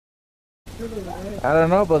I don't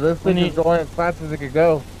know, but this thing is going as fast as it could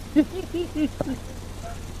go.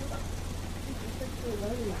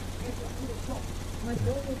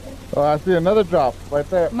 Oh, I see another drop right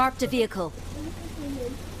there. Marked a vehicle.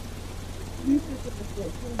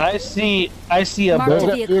 I see a Marked boat.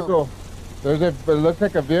 a vehicle. It looks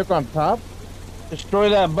like a vehicle on top. Destroy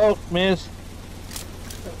that boat, miss.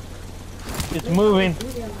 It's moving.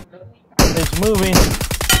 It's moving.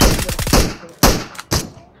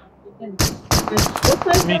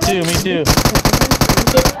 Me too, me too.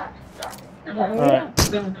 Alright,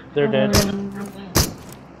 they're dead.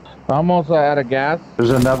 Almost out of gas. There's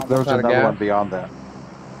another one beyond that.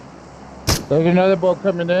 There's another boat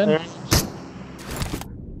coming in.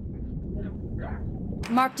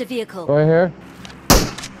 Marked a vehicle. Right here.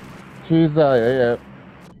 She's yeah.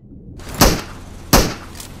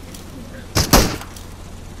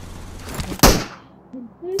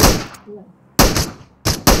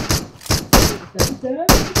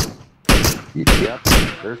 Yep,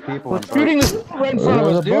 there's people in shooting this right in front of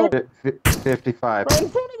us, dude. 55. Right in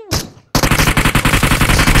front of us.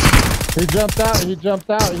 He jumped out. He jumped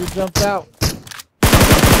out. He jumped out.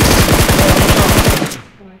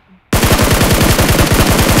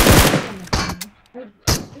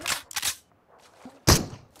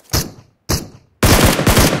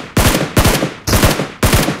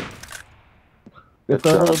 Good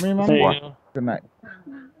talking with me, man. Good night.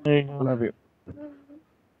 There you go. Love you.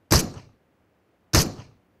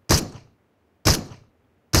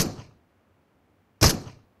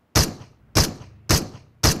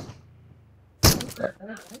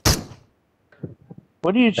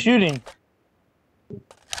 What are you shooting?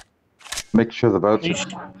 Make sure the boats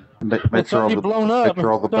make sure all the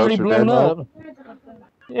boats are dead. Up.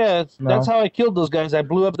 Yeah, that's how I killed those guys. I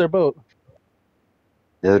blew up their boat.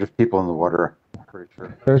 Yeah, there's people in the water. I'm pretty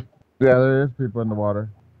sure. There is people in the water.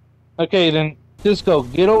 Okay, then Cisco,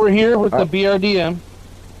 get over here with the BRDM.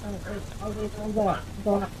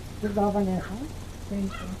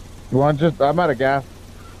 You want just? I'm out of gas.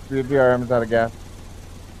 The BRM is out of gas.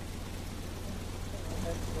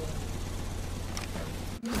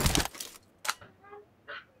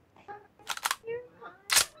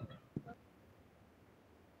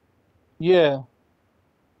 Yeah.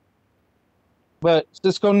 But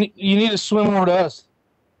Cisco, you need to swim over to us.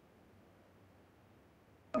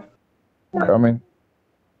 Coming.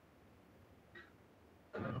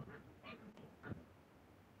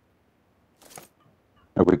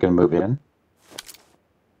 Are we gonna move in?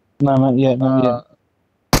 No, not yet. Not yet.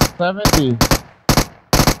 70.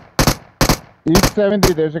 East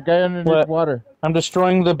 70. There's a guy underneath water. I'm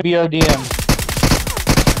destroying the BRDM.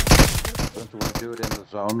 Don't you want to do it in the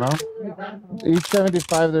zone though? East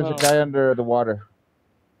 75. There's a guy under the water.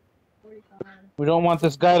 We don't want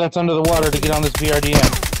this guy that's under the water to get on this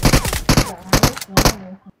BRDM.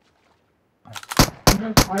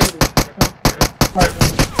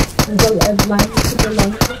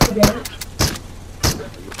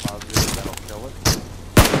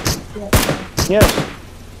 Yes.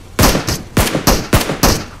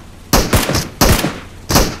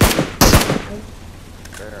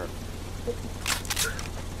 There.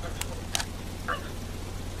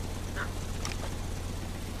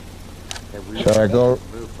 Yeah, Shall I go?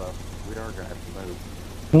 Move, we are gonna have to move.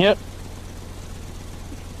 Yep.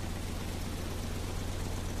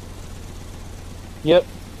 Yep.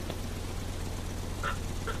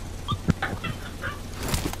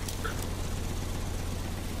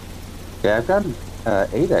 Yeah, I've got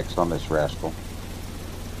 8X on this rascal.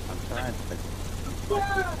 I'm trying to.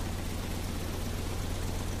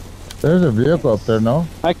 There's a vehicle up there, no?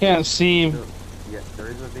 I can't see. Yeah, there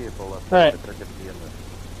is a vehicle up there, but they're going to be in the...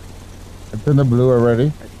 It's in the blue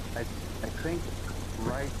already. I think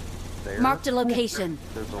right there... Marked a location.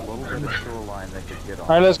 There's a little bit of shoreline they could get on.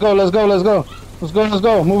 Alright, let's go, let's go, let's go. Let's go, let's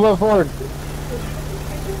go. Move up forward.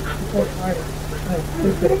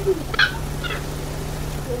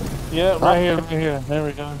 Yeah, right here, right here. There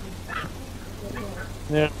we go.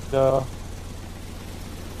 There we go.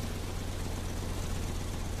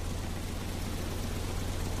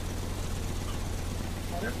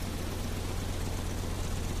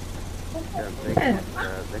 They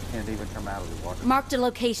can't even come out of the water. Marked a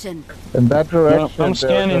location. In that direction. No, I'm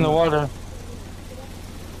scanning the water.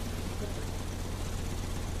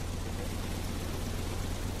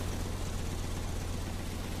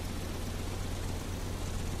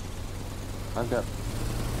 I've got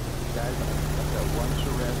one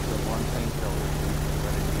syringe and one painkiller. I'm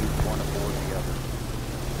going to use one aboard the other.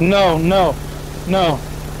 No, no, no.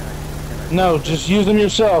 No, just use them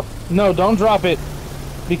yourself. No, don't drop it.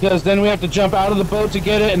 Because then we have to jump out of the boat to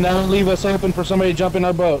get it, and that'll leave us open for somebody to jump in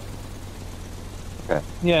our boat. Okay.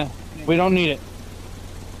 Yeah, we don't need it.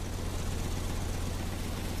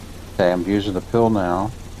 Okay, I'm using the pill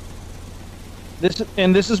now. This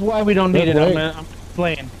is why we don't need Just it. I'm wait.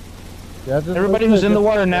 explaining. Yeah, just Everybody wait who's till in it the gets-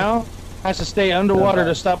 water now has to stay underwater Okay.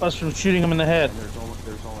 to stop us from shooting them in the head. And there's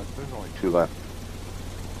only 2 left.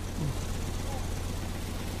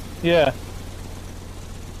 Yeah.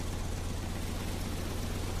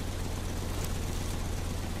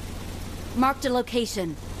 Marked a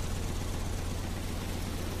location.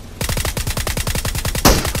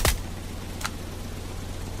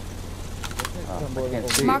 I can't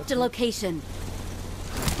see Marked it. a location.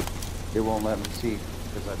 It won't let me see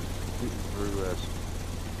because I'm shooting through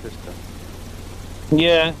Cisco.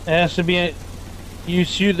 Yeah, it has to be. You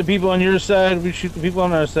shoot the people on your side, we shoot the people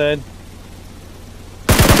on our side.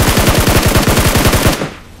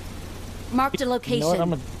 Marked a You know location. what? I'm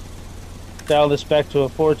gonna dial this back to a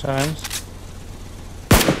 4 times.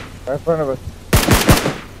 Right in front of us.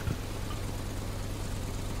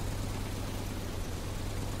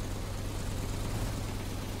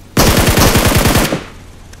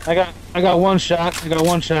 I got one shot. I got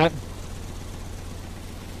one shot.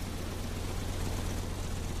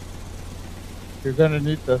 You're gonna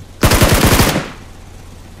need this.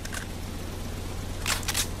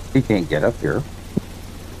 He can't get up here.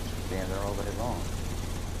 Stand there all day long.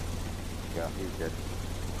 Yeah, he's good.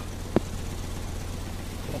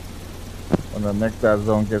 When the next that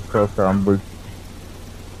zone gets closer, I'm boosting.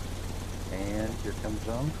 And here comes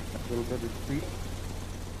a little bit of speed.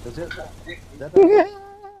 Does it?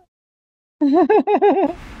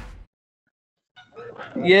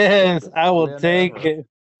 Yes, I will take it.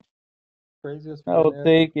 Craziest I will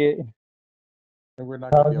take it. And we're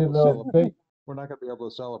not gonna How's be your able to little celebrate. pig? We're not gonna be able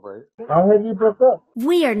to celebrate. I heard you broke up.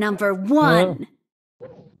 We are number Yeah. 1.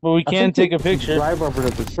 But we can take a We picture. drive over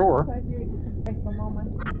to the shore.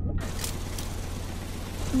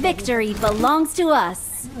 Victory belongs to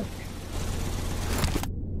us.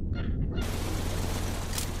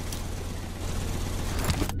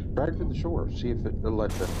 Drive to the shore. See if it'll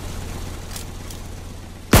let you.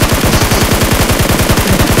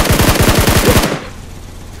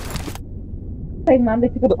 Hey, Mom, they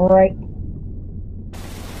took a break.